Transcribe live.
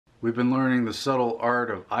We've been learning the subtle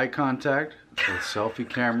art of eye contact with selfie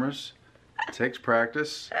cameras. It takes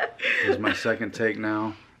practice. This is my second take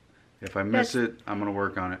now. If I miss it, I'm gonna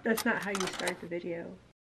work on it. That's not how you start the video.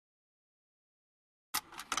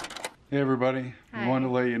 Hey everybody, Hi. We wanted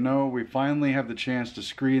to let you know we finally have the chance to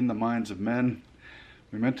screen The Minds of Men.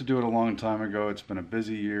 We meant to do it a long time ago. It's been a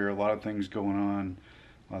busy year, a lot of things going on,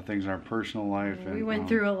 a lot of things in our personal life. We went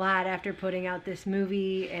through a lot after putting out this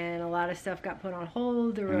movie, and a lot of stuff got put on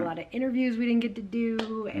hold. There were a lot of interviews we didn't get to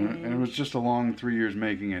do. And it was just a long 3 years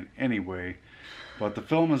making it anyway. But the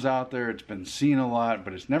film is out there, it's been seen a lot,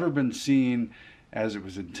 but it's never been seen as it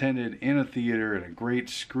was intended in a theater at a great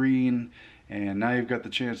screen. And now you've got the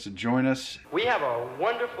chance to join us. We have a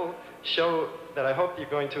wonderful show that I hope you're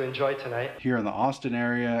going to enjoy tonight. Here in the Austin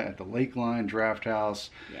area at the Lakeline Draft House.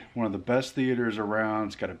 Yeah. One of the best theaters around.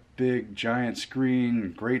 It's got a big giant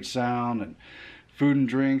screen, great sound, and food and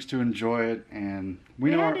drinks to enjoy it. And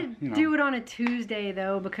we had to do it on a Tuesday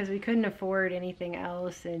though, because we couldn't afford anything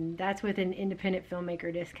else, and that's with an independent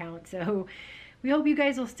filmmaker discount. So we hope you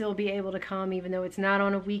guys will still be able to come, even though it's not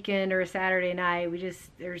on a weekend or a Saturday night.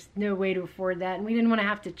 There's no way to afford that, and we didn't want to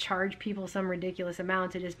have to charge people some ridiculous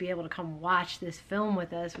amount to just be able to come watch this film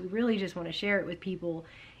with us. We really just want to share it with people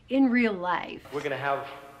in real life. We're gonna have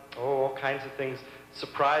all kinds of things: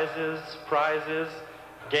 surprises, prizes,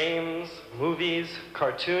 games, movies,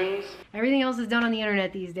 cartoons. Everything else is done on the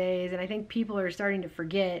internet these days, and I think people are starting to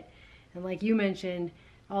forget. And like you mentioned,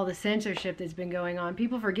 all the censorship that's been going on.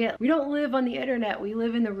 People forget we don't live on the internet, we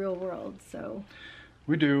live in the real world. So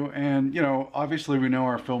we do, and obviously we know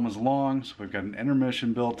our film is long, so we've got an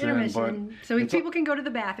intermission built in, but so people can go to the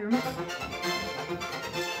bathroom.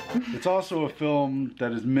 It's also a film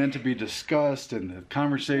that is meant to be discussed, and the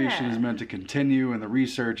conversation is meant to continue, and the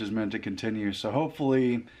research is meant to continue. So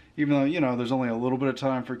hopefully, even though there's only a little bit of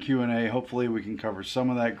time for Q&A, hopefully we can cover some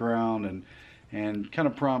of that ground and kind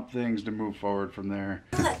of prompt things to move forward from there.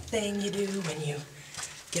 That thing you do when you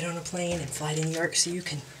get on a plane and fly to New York so you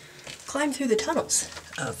can climb through the tunnels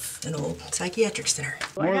of an old psychiatric center.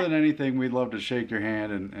 More than anything, we'd love to shake your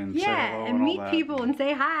hand and say hello and meet people and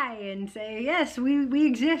say hi and say, yes, we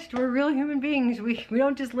exist, we're real human beings. We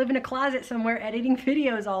don't just live in a closet somewhere editing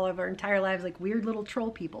videos all of our entire lives like weird little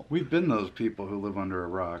troll people. We've been those people who live under a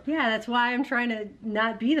rock. Yeah, that's why I'm trying to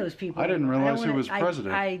not be those people. I didn't realize who was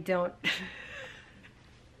president. I don't.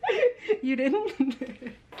 You didn't?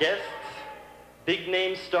 Guests, big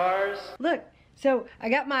name stars. Look, so I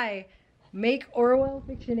got my Make Orwell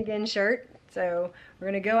Fiction Again shirt. So we're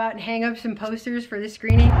gonna go out and hang up some posters for the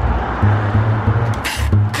screening. Yeah,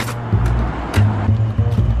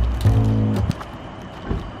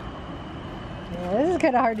 this is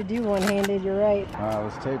kind of hard to do one-handed, you're right.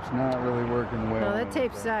 This tape's not really working well. No, that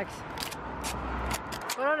tape sucks.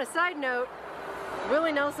 But on a side note,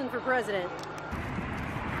 Willie Nelson for president.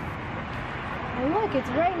 And look, it's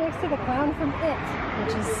right next to the clown from It,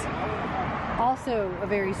 which is also a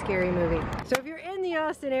very scary movie. So if you're in the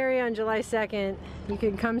Austin area on July 2nd, you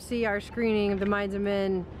can come see our screening of The Minds of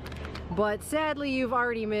Men, but sadly you've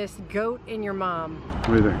already missed Goat and Your Mom. What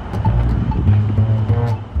do you think?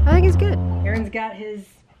 I think it's good. Aaron's got his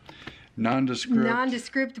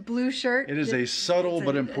nondescript blue shirt. It is a subtle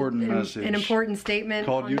but important message. An important statement.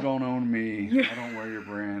 Called You Don't Own Me, I Don't Wear Your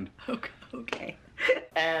Brand. Okay.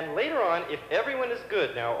 And later on, if everyone is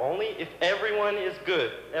good, now only if everyone is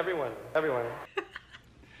good. Everyone.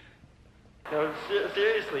 No,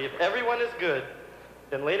 seriously, if everyone is good,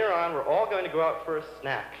 then later on we're all going to go out for a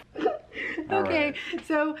snack. Okay,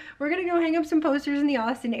 so we're gonna go hang up some posters in the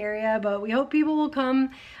Austin area, but we hope people will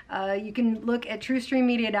come. You can look at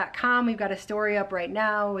truthstreammedia.com. We've got a story up right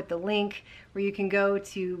now with the link where you can go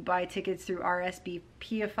to buy tickets through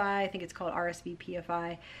RSVPify. I think it's called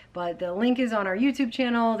RSVPify, but the link is on our YouTube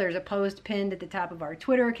channel. There's a post pinned at the top of our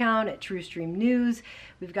Twitter account at Truthstream News.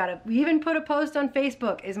 We even put a post on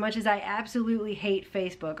Facebook, as much as I absolutely hate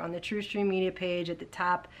Facebook, on the Truthstream Media page at the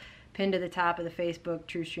top, pinned to the top of the Facebook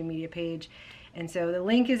Truthstream Media page. And so the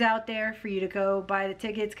link is out there for you to go buy the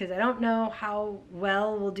tickets, because I don't know how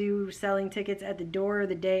well we'll do selling tickets at the door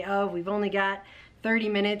the day of. We've only got 30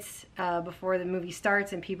 minutes before the movie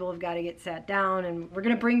starts, and people have got to get sat down, and we're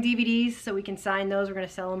gonna bring DVDs so we can sign those. We're gonna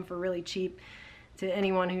sell them for really cheap to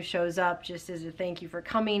anyone who shows up, just as a thank you for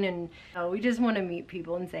coming. And we just want to meet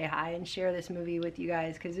people and say hi and share this movie with you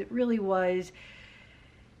guys, because it really was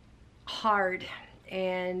hard,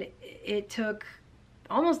 and it took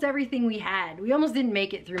almost everything we had. We almost didn't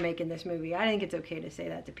make it through making this movie. I think it's okay to say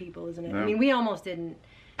that to people, isn't it? No. I mean, we almost didn't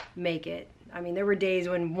make it. I mean, there were days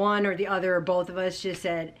when one or the other or both of us just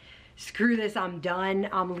said, screw this, I'm done,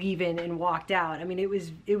 I'm leaving, and walked out. I mean, it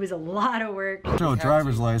was a lot of work. Show a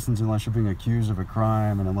driver's license unless you're being accused of a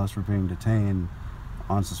crime and unless you're being detained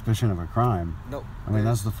on suspicion of a crime. Nope. I mean,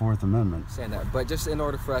 that's the Fourth Amendment. Saying that, but just in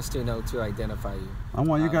order for us to, you know, to identify you. I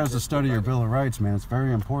want you guys to study your Bill of Rights, man. It's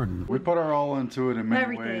very important. We put our all into it in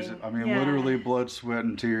many ways. I mean, literally blood, sweat,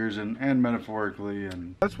 and tears, and metaphorically.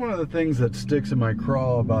 And that's one of the things that sticks in my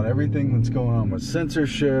craw about everything that's going on with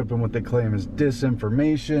censorship and what they claim is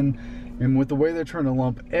disinformation, and with the way they're trying to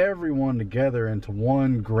lump everyone together into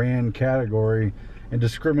one grand category and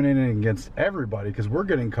discriminating against everybody, because we're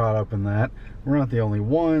getting caught up in that. We're not the only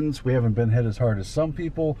ones. We haven't been hit as hard as some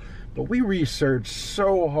people, but we researched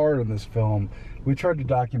so hard on this film. We tried to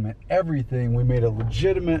document everything. We made a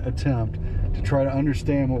legitimate attempt to try to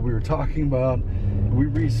understand what we were talking about. We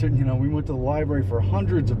researched, you know, we went to the library for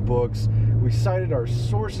hundreds of books. We cited our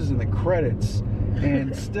sources in the credits,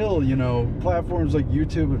 and still, you know, platforms like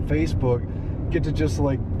YouTube and Facebook get to just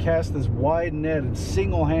like cast this wide net and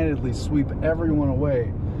single-handedly sweep everyone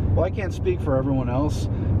away. Well, I can't speak for everyone else,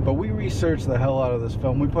 but we researched the hell out of this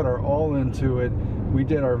film. We put our all into it. We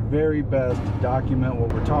did our very best to document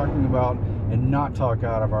what we're talking about and not talk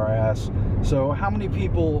out of our ass. So how many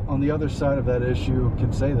people on the other side of that issue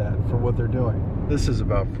can say that for what they're doing? This is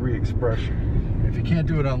about free expression. If you can't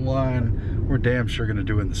do it online, we're damn sure gonna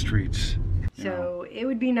do it in the streets. So it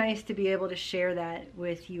would be nice to be able to share that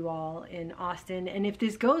with you all in Austin. And if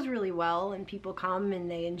this goes really well and people come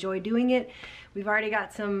and they enjoy doing it, we've already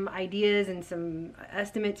got some ideas and some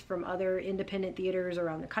estimates from other independent theaters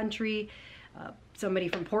around the country. Somebody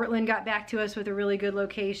from Portland got back to us with a really good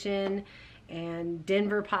location, and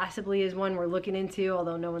Denver possibly is one we're looking into,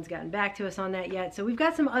 although no one's gotten back to us on that yet. So we've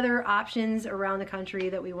got some other options around the country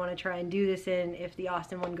that we want to try and do this in if the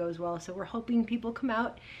Austin one goes well. So we're hoping people come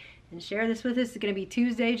out and share this with us. It's going to be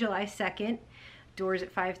Tuesday, July 2nd. Doors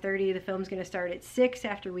at 5:30. The film's going to start at 6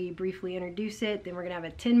 after we briefly introduce it. Then we're going to have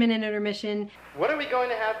a 10-minute intermission. What are we going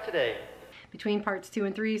to have today? Between parts 2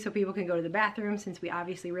 and 3, so people can go to the bathroom, since we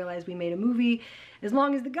obviously realized we made a movie as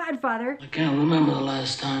long as The Godfather. I can't remember the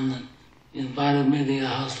last time that you invited me to your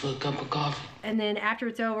house for a cup of coffee. And then after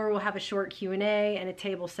it's over, we'll have a short Q&A and a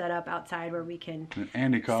table set up outside where we can and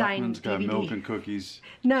Andy Kaufman's got DVD. milk and cookies.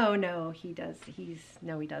 No, he does.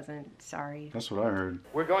 No, he doesn't. Sorry. That's what I heard.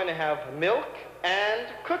 We're going to have milk and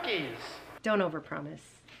cookies. Don't overpromise.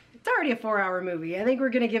 It's already a 4-hour movie. I think we're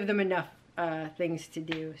going to give them enough things to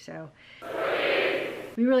do, so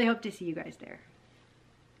we really hope to see you guys there.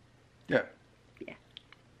 Yeah. Yeah.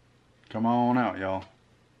 Come on out, y'all.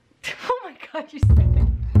 Oh my God, you're sick.